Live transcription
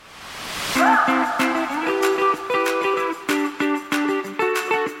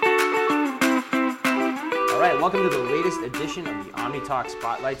edition of the OmniTalk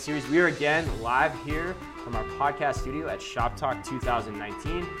Spotlight series. We are again live here from our podcast studio at Shoptalk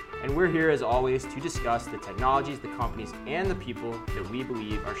 2019, and we're here as always to discuss the technologies, the companies, and the people that we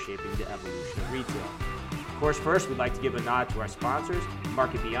believe are shaping the evolution of retail. Of course, first, we'd like to give a nod to our sponsors,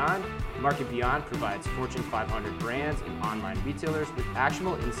 Market Beyond. Market Beyond provides Fortune 500 brands and online retailers with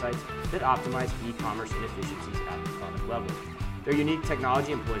actionable insights that optimize e-commerce inefficiencies at the product level. Their unique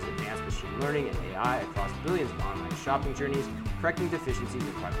technology employs advanced machine learning and AI across billions of online shopping journeys, correcting deficiencies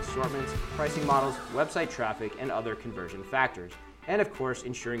in product assortments, pricing models, website traffic, and other conversion factors, and of course,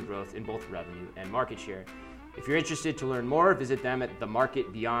 ensuring growth in both revenue and market share. If you're interested to learn more, visit them at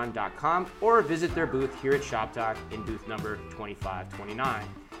themarketbeyond.com or visit their booth here at Shoptalk in booth number 2529.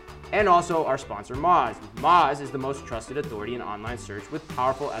 And also our sponsor, Moz. Moz is the most trusted authority in online search with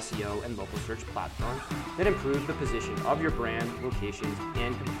powerful SEO and local search platforms that improve the position of your brand, locations,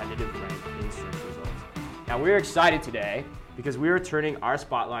 and competitive rank in search results. Now we're excited today because we are turning our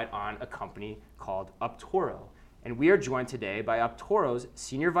spotlight on a company called Optoro. And we are joined today by Optoro's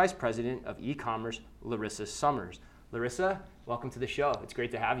Senior Vice President of E-commerce, Larisa Summers. Larisa, welcome to the show. It's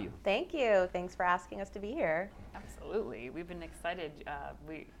great to have you. Thank you. Thanks for asking us to be here. Absolutely. We've been excited.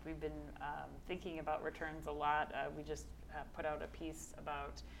 We've been thinking about returns a lot. We just put out a piece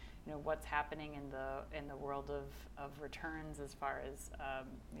about what's happening in the world of returns as far as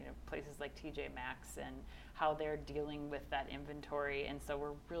places like TJ Maxx and how they're dealing with that inventory. And so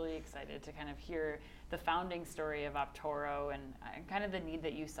we're really excited to kind of hear the founding story of Optoro and kind of the need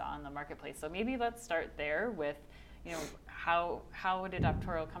that you saw in the marketplace. So maybe let's start there with how did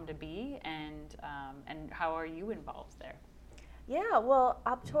Optoro come to be, and how are you involved there? Yeah, well,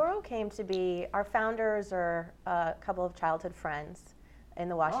 Optoro came to be. Our founders are a couple of childhood friends in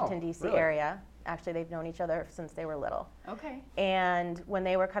the Washington, D.C. really? area. Actually, they've known each other since they were little. Okay. And when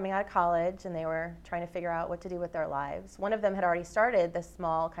they were coming out of college and they were trying to figure out what to do with their lives, one of them had already started this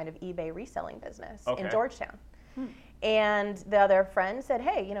small kind of eBay reselling business in Georgetown. And the other friend said,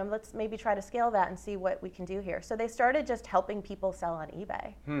 hey, let's maybe try to scale that and see what we can do here. So they started just helping people sell on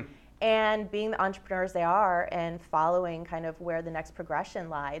eBay. And being the entrepreneurs they are and following kind of where the next progression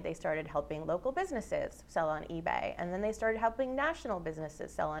lied, they started helping local businesses sell on eBay. And then they started helping national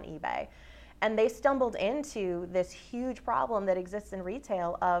businesses sell on eBay. And they stumbled into this huge problem that exists in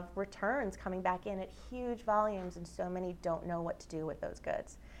retail of returns coming back in at huge volumes, and so many don't know what to do with those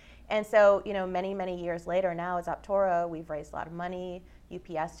goods. And so, many, many years later now as Optoro, we've raised a lot of money.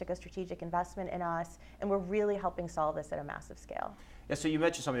 UPS took a strategic investment in us, and we're really helping solve this at a massive scale. Yeah, so you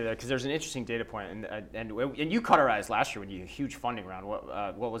mentioned something there because there's an interesting data point, and you cut our eyes last year when you had a huge funding round.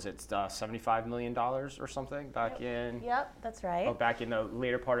 What was it, $75 million or something back in? Yep, that's right. Oh, back in the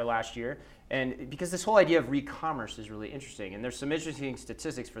later part of last year, and because this whole idea of re-commerce is really interesting, and there's some interesting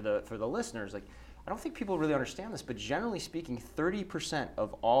statistics for the listeners. Like, I don't think people really understand this, but generally speaking, 30%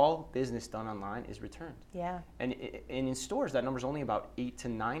 of all business done online is returned. Yeah. And in stores, that number's only about 8 to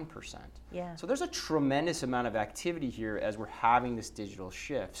 9%. Yeah. So there's a tremendous amount of activity here as we're having this digital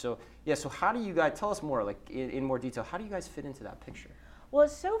shift. So how do you guys, tell us more, like in more detail, how do you guys fit into that picture? Well,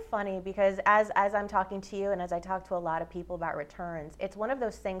 it's so funny because as I'm talking to you and as I talk to a lot of people about returns, it's one of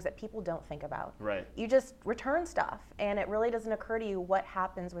those things that people don't think about. Right. You just return stuff, and it really doesn't occur to you what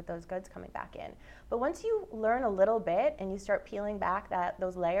happens with those goods coming back in. But once you learn a little bit and you start peeling back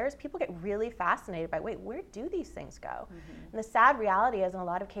those layers, people get really fascinated by, wait, where do these things go? And the sad reality is in a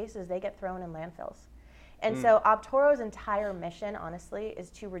lot of cases, they get thrown in landfills. And so Optoro's entire mission, honestly, is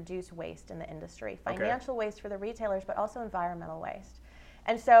to reduce waste in the industry. Financial waste for the retailers, but also environmental waste.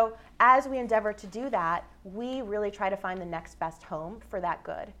 And so as we endeavor to do that, we really try to find the next best home for that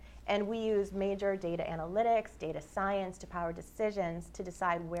good. And we use major data analytics, data science to power decisions to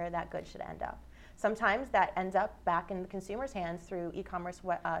decide where that good should end up. Sometimes that ends up back in the consumer's hands through e-commerce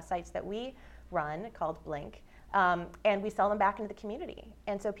sites that we run called Blink. And we sell them back into the community.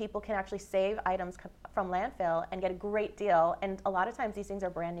 And so people can actually save items from landfill and get a great deal. And a lot of times these things are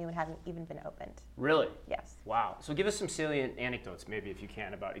brand new and haven't even been opened. Really? Yes. Wow. So give us some salient anecdotes, maybe if you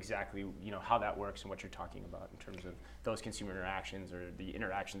can, about exactly how that works and what you're talking about in terms of those consumer interactions or the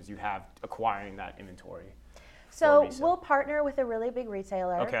interactions you have acquiring that inventory. So we'll partner with a really big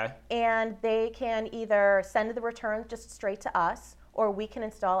retailer. Okay. And they can either send the returns just straight to us, or we can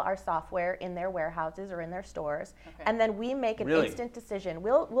install our software in their warehouses or in their stores, and then we make an instant decision.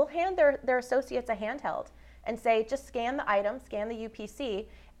 We'll hand their associates a handheld and say, just scan the item, scan the UPC,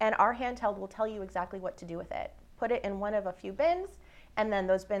 and our handheld will tell you exactly what to do with it. Put it in one of a few bins, and then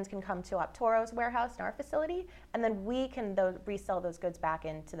those bins can come to Optoro's warehouse in our facility, and then we can resell those goods back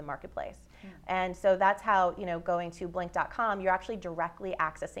into the marketplace. And so that's how, going to blink.com, you're actually directly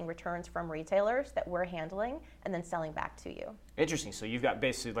accessing returns from retailers that we're handling and then selling back to you. Interesting. So you've got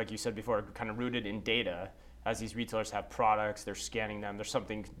basically, like you said before, kind of rooted in data. As these retailers have products, they're scanning them, there's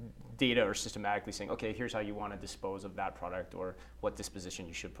something data or systematically saying, okay, here's how you want to dispose of that product, or what disposition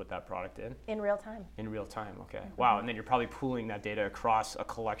you should put that product in. In real time. In real time, okay. Wow, and then you're probably pooling that data across a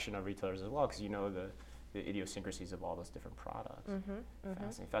collection of retailers as well, because you know the idiosyncrasies of all those different products.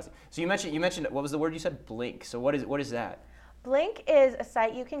 Fascinating. So you mentioned, what was the word you said? Blink. So what is that? Blink is a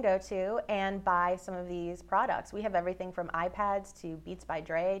site you can go to and buy some of these products. We have everything from iPads to Beats by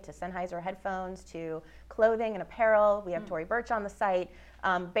Dre to Sennheiser headphones to clothing and apparel. We have Tory Burch on the site.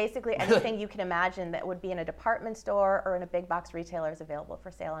 Basically anything you can imagine that would be in a department store or in a big box retailer is available for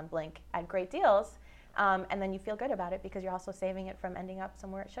sale on Blink at great deals. And then you feel good about it because you're also saving it from ending up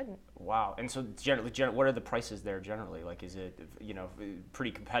somewhere it shouldn't. Wow. And so generally, what are the prices there generally? Like, is it,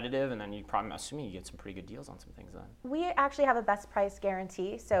 pretty competitive? And then I'm assuming you get some pretty good deals on some things then. We actually have a best price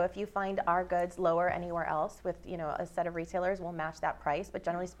guarantee. So if you find our goods lower anywhere else with, a set of retailers, we'll match that price. But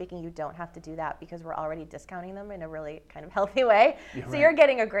generally speaking, you don't have to do that because we're already discounting them in a really kind of healthy way. Yeah, so You're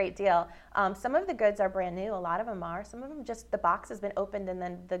getting a great deal. Some of the goods are brand new. A lot of them are. Some of them just the box has been opened and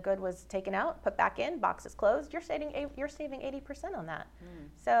then the good was taken out, put back in, box is closed. You're saving 80% on that.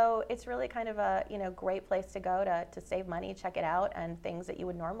 So it's really kind of a great place to go to save money, check it out, and things that you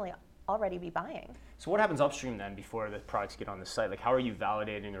would normally already be buying. So what happens upstream then before the products get on the site? Like, how are you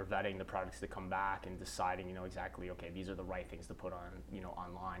validating or vetting the products that come back and deciding, exactly, okay, these are the right things to put on,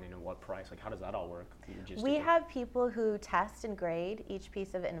 online and at what price? Like, how does that all work? We have people who test and grade each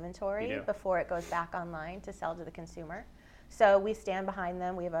piece of inventory before it goes back online to sell to the consumer. So we stand behind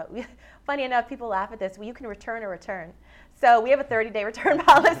them. Funny enough, people laugh at this. You can return a return. So we have a 30-day return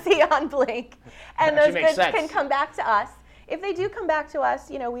policy on Blink, and those goods can come back to us. If they do come back to us,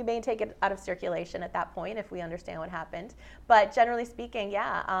 we may take it out of circulation at that point if we understand what happened. But generally speaking,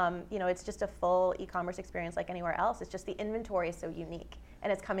 it's just a full e-commerce experience like anywhere else. It's just the inventory is so unique,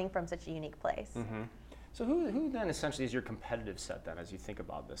 and it's coming from such a unique place. Mm-hmm. So who then essentially is your competitive set then as you think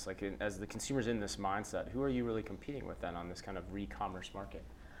about this? Like as the consumer's in this mindset, who are you really competing with then on this kind of re-commerce market?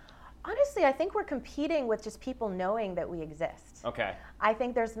 Honestly, I think we're competing with just people knowing that we exist. Okay. I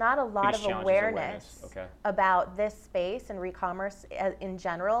think there's not a lot of awareness about this space and re-commerce in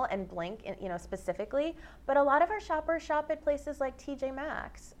general and Blink, specifically. But a lot of our shoppers shop at places like TJ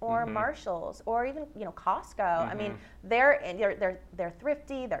Maxx or Marshalls or even Costco. I mean, they're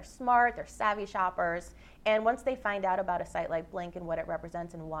thrifty, they're smart, they're savvy shoppers. And once they find out about a site like Blink and what it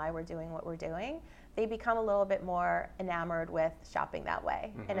represents and why we're doing what we're doing, they become a little bit more enamored with shopping that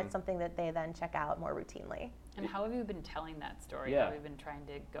way. And it's something that they then check out more routinely. And how have you been telling that story? How have you been trying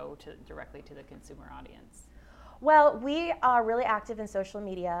to go directly to the consumer audience? Well, we are really active in social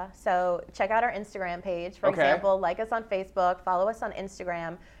media, so check out our Instagram page, for example. Like us on Facebook, follow us on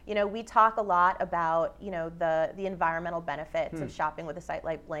Instagram. We talk a lot about, the environmental benefits of shopping with a site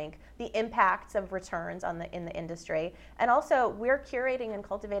like Blink, the impacts of returns in the industry, and also we're curating and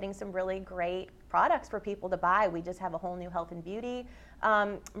cultivating some really great products for people to buy. We just have a whole new health and beauty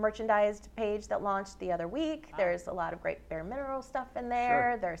merchandised page that launched the other week. Wow. There's a lot of great Bare Mineral stuff in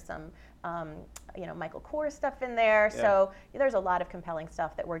there. There's some Michael Kors stuff in there. Yeah. So there's a lot of compelling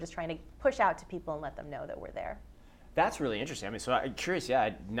stuff that we're just trying to push out to people and let them know that we're there. That's really interesting. I mean, so I'm curious,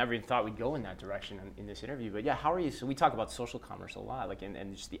 I never even thought we'd go in that direction in this interview. But how are you? So we talk about social commerce a lot, like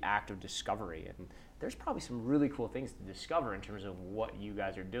and just the act of discovery. And there's probably some really cool things to discover in terms of what you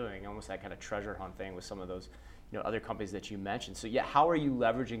guys are doing, almost that kind of treasure hunt thing with some of those other companies that you mentioned. So how are you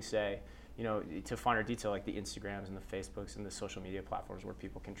leveraging, say, to finer detail, like the Instagrams and the Facebooks and the social media platforms where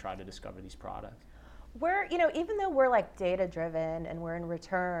people can try to discover these products? We're, even though we're like data driven and we're in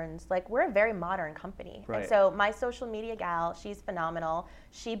returns, like we're a very modern company. Right. And so my social media gal, she's phenomenal.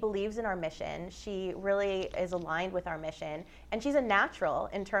 She believes in our mission. She really is aligned with our mission. And she's a natural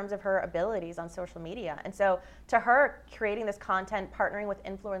in terms of her abilities on social media. And so to her, creating this content, partnering with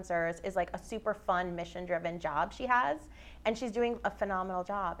influencers is like a super fun, mission driven job she has. And she's doing a phenomenal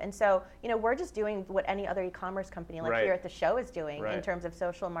job. And so, we're just doing what any other e-commerce company here at the show is doing in terms of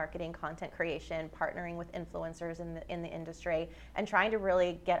social marketing, content creation, partnering with influencers in the industry, and trying to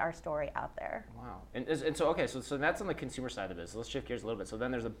really get our story out there. Wow. And so, so that's on the consumer side of this. Let's shift gears a little bit. So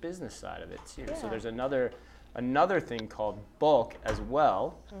then there's a business side of it too. Yeah. So there's another thing called bulk as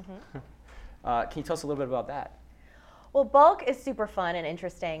well. Can you tell us a little bit about that? Well, bulk is super fun and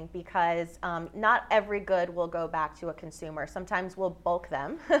interesting because not every good will go back to a consumer. Sometimes we'll bulk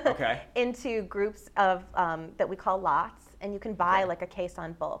them into groups of that we call lots, and you can buy like a case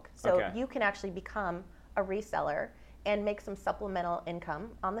on bulk. So you can actually become a reseller and make some supplemental income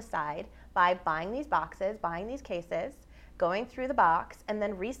on the side by buying these boxes, buying these cases, going through the box, and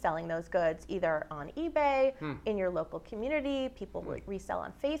then reselling those goods either on eBay, in your local community, people resell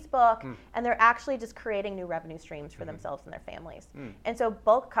on Facebook, and they're actually just creating new revenue streams for themselves and their families. And so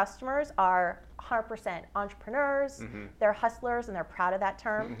bulk customers are 100% entrepreneurs, they're hustlers, and they're proud of that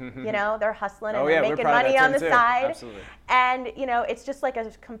term. You know, they're hustling and they're making money on the side. Absolutely. And you know, it's just like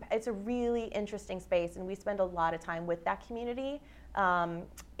it's a really interesting space, and we spend a lot of time with that community.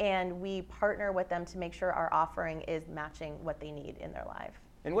 And we partner with them to make sure our offering is matching what they need in their life.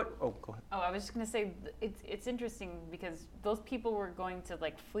 And what? Oh, go ahead. Oh, I was just going to say it's interesting because those people were going to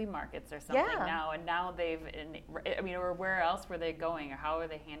like flea markets or something now, and now or where else were they going, or how are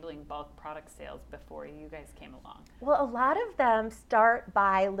they handling bulk product sales before you guys came along? Well, a lot of them start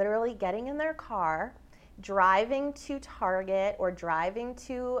by literally getting in their car, driving to Target or driving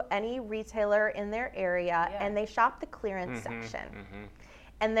to any retailer in their area, and they shop the clearance section.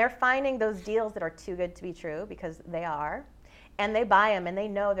 And they're finding those deals that are too good to be true, because they are, and they buy them and they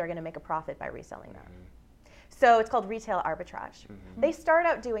know they're going to make a profit by reselling them. So it's called retail arbitrage. They start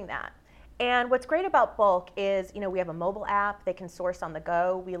out doing that. And what's great about bulk is, you know, we have a mobile app. They can source on the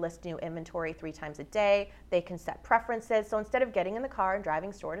go. We list new inventory 3 times a day. They can set preferences. So instead of getting in the car and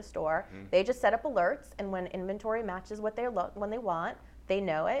driving store to store, they just set up alerts. And when inventory matches what they want, they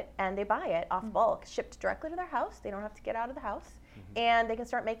know it and they buy it off bulk, shipped directly to their house. They don't have to get out of the house, and they can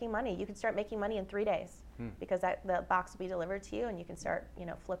start making money. You can start making money in 3 days because the box will be delivered to you, and you can start, you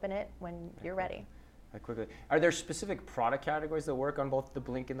know, flipping it when you're ready. Quickly, are there specific product categories that work on both the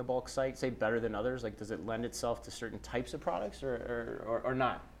Blink and the bulk site, say, better than others? Like, does it lend itself to certain types of products or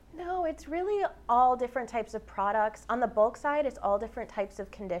not? No, it's really all different types of products. On the bulk side, it's all different types of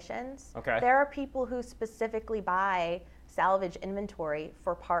conditions. There are people who specifically buy salvage inventory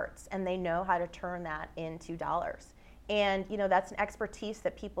for parts, and they know how to turn that into dollars. And, you know, that's an expertise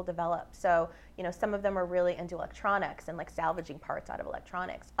that people develop. So, you know, some of them are really into electronics and like salvaging parts out of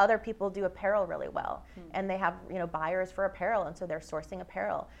electronics. Other people do apparel really well, and they have, you know, buyers for apparel, and so they're sourcing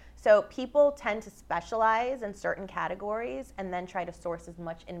apparel. So people tend to specialize in certain categories and then try to source as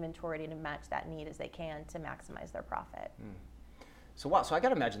much inventory to match that need as they can to maximize their profit. So wow, so I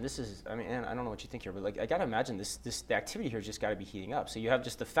gotta imagine this is, I mean, and I don't know what you think here, but like I gotta imagine the activity here just gotta be heating up. So you have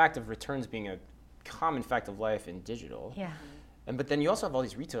just the fact of returns being a common fact of life in digital. But then you also have all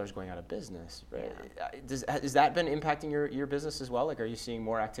these retailers going out of business, right? Has that been impacting your business as well? Like, are you seeing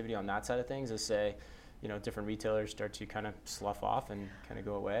more activity on that side of things as, say, you know, different retailers start to kind of slough off and kind of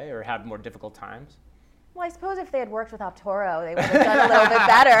go away or have more difficult times? Well, I suppose if they had worked with Optoro, they would have done a little bit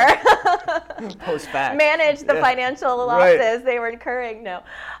better. Post-fact. Manage the financial losses they were incurring. No,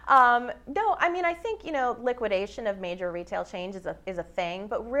 I mean, I think, you know, liquidation of major retail chains is a thing,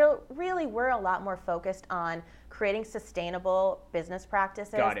 but really we're a lot more focused on creating sustainable business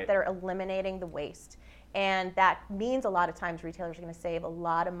practices that are eliminating the waste. And that means a lot of times retailers are going to save a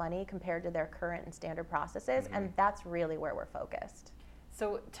lot of money compared to their current and standard processes, and that's really where we're focused.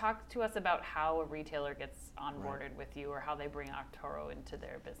 So talk to us about how a retailer gets onboarded with you, or how they bring Optoro into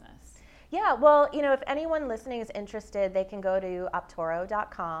their business. Yeah, well, you know, if anyone listening is interested, they can go to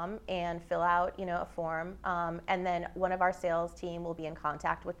optoro.com and fill out, you know, a form, and then one of our sales team will be in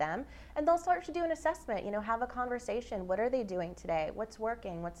contact with them, and they'll start to do an assessment, you know, have a conversation. What are they doing today? What's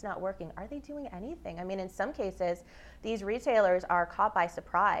working? What's not working? Are they doing anything? I mean, in some cases, these retailers are caught by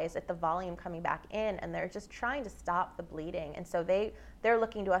surprise at the volume coming back in, and they're just trying to stop the bleeding, and so they're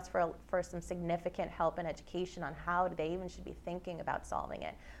looking to us for some significant help and education on how they even should be thinking about solving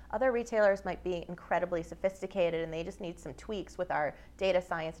it. Other retailers might be incredibly sophisticated, and they just need some tweaks with our data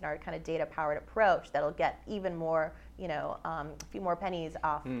science and our kind of data-powered approach that'll get even more, you know, a few more pennies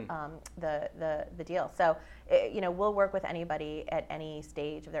off the deal. So, you know, we'll work with anybody at any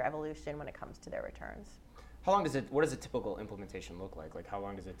stage of their evolution when it comes to their returns. What does a typical implementation look like? Like, how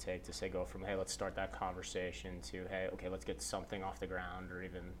long does it take to, say, go from, hey, let's start that conversation to, hey, okay, let's get something off the ground, or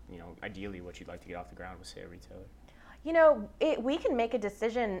even, you know, ideally what you'd like to get off the ground with, say, a retailer? You know, we can make a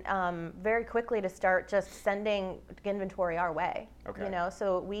decision very quickly to start just sending inventory our way. You know,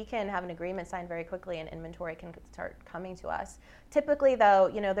 so we can have an agreement signed very quickly, and inventory can start coming to us. Typically, though,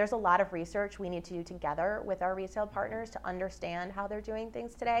 you know, there's a lot of research we need to do together with our retail partners to understand how they're doing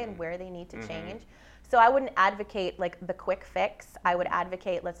things today and where they need to change. So I wouldn't advocate like the quick fix. I would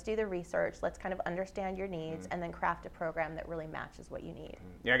advocate, let's do the research, let's kind of understand your needs, and then craft a program that really matches what you need.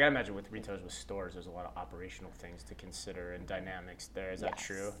 Yeah, I gotta imagine with retailers, with stores, there's a lot of operational things to consider and dynamics there. Is that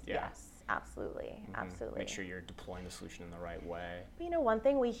true? Yeah. Yes, absolutely, absolutely. Make sure you're deploying the solution in the right way. But, one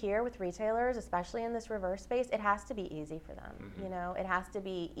thing we hear with retailers, especially in this reverse space, it has to be easy for them. It has to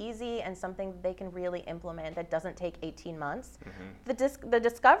be easy and something that they can really implement that doesn't take 18 months. The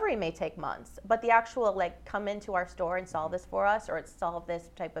discovery may take months, but the actual like come into our store and solve this for us, or solve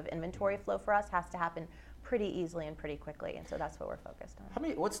this type of inventory flow for us, has to happen pretty easily and pretty quickly, and so that's what we're focused on.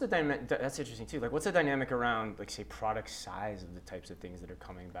 What's the dynamic? That's interesting too. Like, what's the dynamic around, like, say, product size of the types of things that are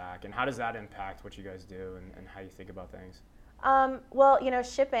coming back, and how does that impact what you guys do and how you think about things? Well,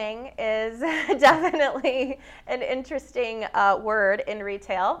 shipping is definitely an interesting word in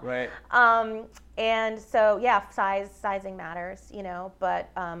retail. Right. And so, yeah, sizing matters, but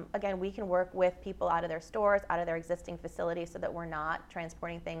again, we can work with people out of their stores, out of their existing facilities, so that we're not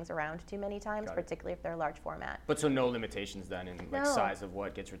transporting things around too many times, particularly if they're large format. But so no limitations then in like size of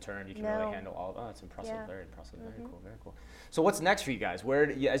what gets returned. You can really handle all. Oh, it's impressive. Yeah. Very impressive. Very cool. Very cool. So what's next for you guys?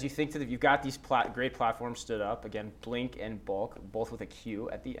 As you think you've got these great platforms stood up, again, Blink and Bulk, both with a Q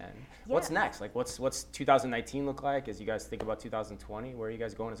at the end. Yeah. What's next? Like, what's 2019 look like as you guys think about 2020? Where are you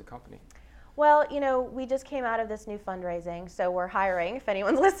guys going as a company? Well, we just came out of this new fundraising, so we're hiring if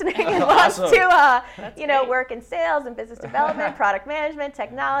anyone's listening and wants to, work in sales and business development, product management,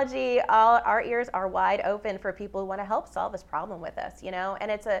 technology. All our ears are wide open for people who want to help solve this problem with us, And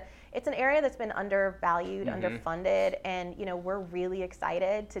it's an area that's been undervalued, underfunded, and we're really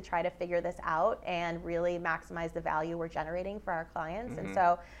excited to try to figure this out and really maximize the value we're generating for our clients. And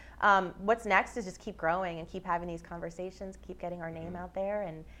so, what's next is just keep growing and keep having these conversations, keep getting our name out there,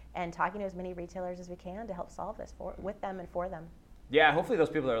 and talking to as many retailers as we can to help solve this with them and for them. Yeah, hopefully those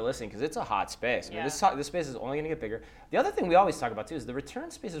people that are listening, because it's a hot space. I mean, this space is only going to get bigger. The other thing we always talk about too is the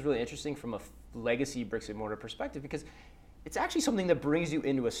return space is really interesting from a legacy bricks and mortar perspective, because it's actually something that brings you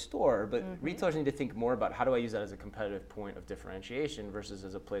into a store, but retailers need to think more about how do I use that as a competitive point of differentiation versus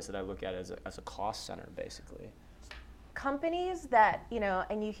as a place that I look at as a cost center, basically. Companies that,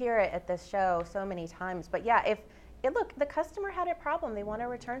 and you hear it at this show so many times, but yeah, look, the customer had a problem, they want to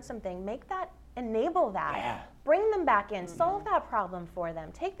return something, enable that, bring them back in, solve that problem for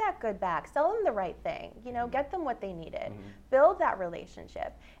them, take that good back, sell them the right thing, get them what they needed, build that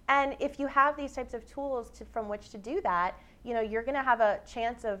relationship. And if you have these types of tools from which to do that, you're going to have a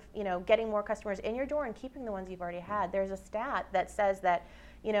chance of, getting more customers in your door and keeping the ones you've already had. There's a stat that says that,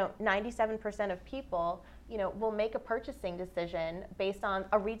 97% of people, will make a purchasing decision based on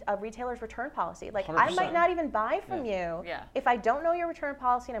a retailer's return policy. Like, 100%. I might not even buy from you if I don't know your return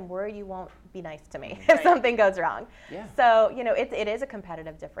policy and I'm worried you won't be nice to me if something goes wrong. Yeah. So, it is a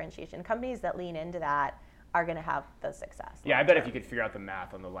competitive differentiation. Companies that lean into that are going to have the success. Yeah, I bet if you could figure out the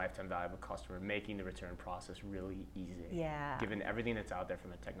math on the lifetime value of a customer, making the return process really easy. Yeah. Given everything that's out there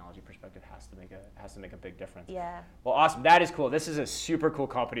from a technology perspective, has to make a big difference. Yeah. Well, awesome. That is cool. This is a super cool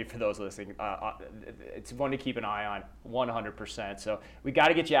company for those listening. It's one to keep an eye on, 100%. So we got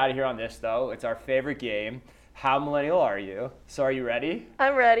to get you out of here on this, though. It's our favorite game. How millennial are you? So are you ready?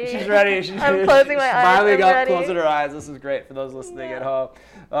 I'm ready. She's ready. I'm closing my eyes. Smiling up, closing her eyes. This is great for those listening at home.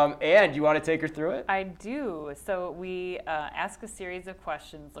 And you want to take her through it? I do. So we ask a series of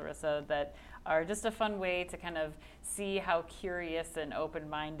questions, Larisa, that are just a fun way to kind of see how curious and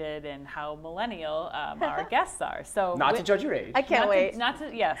open-minded and how millennial our guests are. So not to judge your age. I can't wait. Not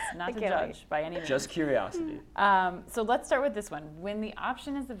to judge by any means. Just curiosity. So let's start with this one. When the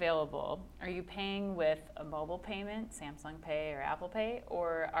option is available, are you paying with a mobile payment, Samsung Pay or Apple Pay,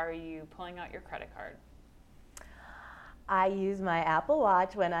 or are you pulling out your credit card? I use my Apple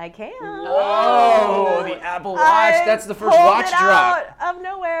Watch when I can. Whoa, the Apple Watch. That's the first watch drop. Out of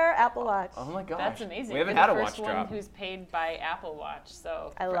nowhere, Apple Watch. Oh my gosh. That's amazing. We haven't had a watch drop. You're the first one who's paid by Apple Watch.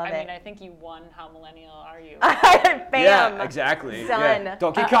 So I love it. I mean, I think you won How Millennial Are You? Bam. Yeah, exactly. Done. Yeah.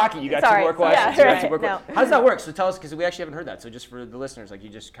 Don't get cocky. You got some more questions. How does that work? So tell us, because we actually haven't heard that. So just for the listeners, like, you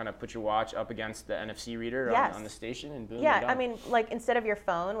just kind of put your watch up against the NFC reader on the station and boom. Yeah, I mean, like, instead of your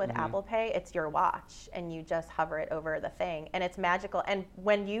phone with Apple Pay, it's your watch, and you just hover it over the thing, and it's magical. And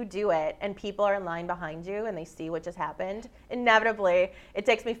when you do it and people are in line behind you and they see what just happened, inevitably it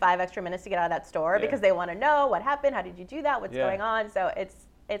takes me 5 extra minutes to get out of that store because they want to know what happened, how did you do that, what's going on. So it's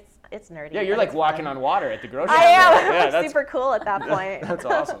nerdy. Yeah, you're like walking on water at the grocery store. I am. Yeah, I'm super cool at that point. That's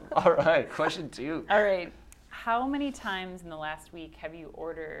awesome. All right, question 2. All right. How many times in the last week have you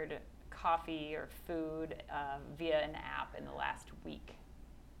ordered coffee or food via an app in the last week?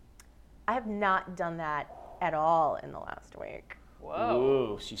 I have not done that at all in the last week. Whoa.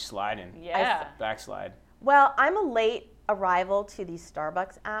 Ooh, she's sliding. Yeah. Backslide. Well, I'm a late arrival to the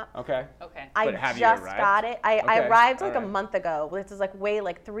Starbucks app. Okay. Okay. I have you just arrived? got it. I Okay, arrived like a alright. month ago, which is like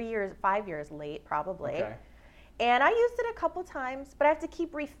 5 years late probably. Okay. And I used it a couple times, but I have to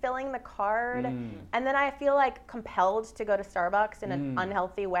keep refilling the card. And then I feel like compelled to go to Starbucks in an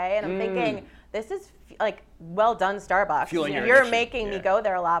unhealthy way. And I'm thinking, this is like, well done, Starbucks. Fueling your You're addiction. making me go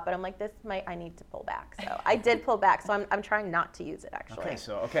there a lot, but I'm like, I need to pull back. So I did pull back. So I'm trying not to use it actually.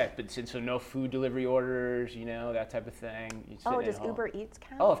 But so no food delivery orders, that type of thing. You sit Oh, at does home. Uber Eats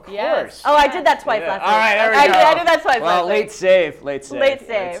count? Oh, of course. Yes. Oh, I did that twice Yeah. last All week. right, there we go. I did that twice Well, last late week. save. Late save.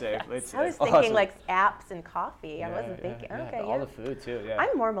 I was thinking Awesome. like apps and coffee. I wasn't Yeah, thinking, yeah, okay, all the food too. Yeah.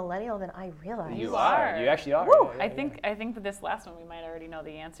 I'm more millennial than I realized. You are. You actually are. Woo. Yeah, I think with this last one we might already know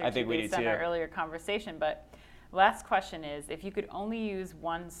the answer I think we based do on our too. earlier conversation. But last question is, if you could only use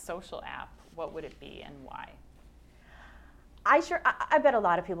one social app, what would it be and why? I bet a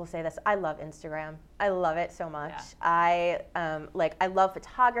lot of people say this. I love Instagram. I love it so much. Yeah. I love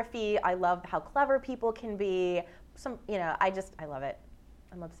photography. I love how clever people can be. I love it.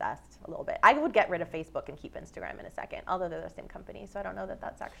 I'm obsessed a little bit. I would get rid of Facebook and keep Instagram in a second, although they're the same company, so I don't know that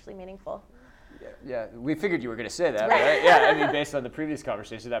that's actually meaningful. Yeah, we figured you were going to say that, Right. right? Yeah, I mean, based on the previous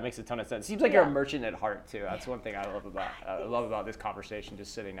conversation, that makes a ton of sense. Seems like you're a Yeah. merchant at heart too. That's one thing I love about this conversation.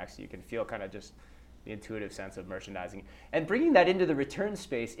 Just sitting next to you, you can feel kind of just the intuitive sense of merchandising, and bringing that into the return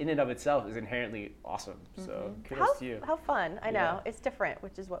space in and of itself is inherently awesome. So kudos to you. How fun. I know. Yeah. It's different,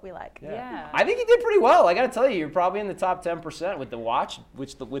 which is what we like. Yeah. I think you did pretty well. I got to tell you, you're probably in the top 10% with the watch,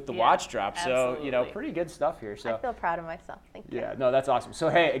 with the watch drop. So absolutely. pretty good stuff here. So I feel proud of myself. Thank you. yeah, no, that's awesome. So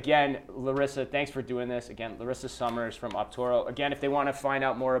hey, again, Larisa, thanks for doing this. Again, Larisa Summers from Optoro. Again, if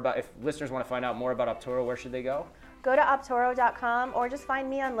listeners want to find out more about Optoro, where should they go? Go to optoro.com or just find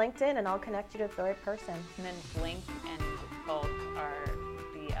me on LinkedIn and I'll connect you to the right person. And then Blink and Bulk are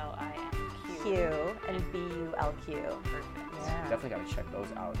BLINQ. Q and BULQ. Yeah. Definitely got to check those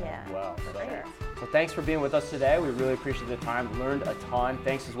out Yeah, as well. for sure. So thanks for being with us today. We really appreciate the time. Learned a ton.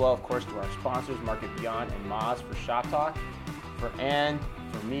 Thanks as well, of course, to our sponsors, Market Beyond and Moz for Shop Talk. For Ann,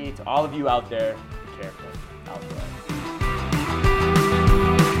 for me, to all of you out there, be careful out there.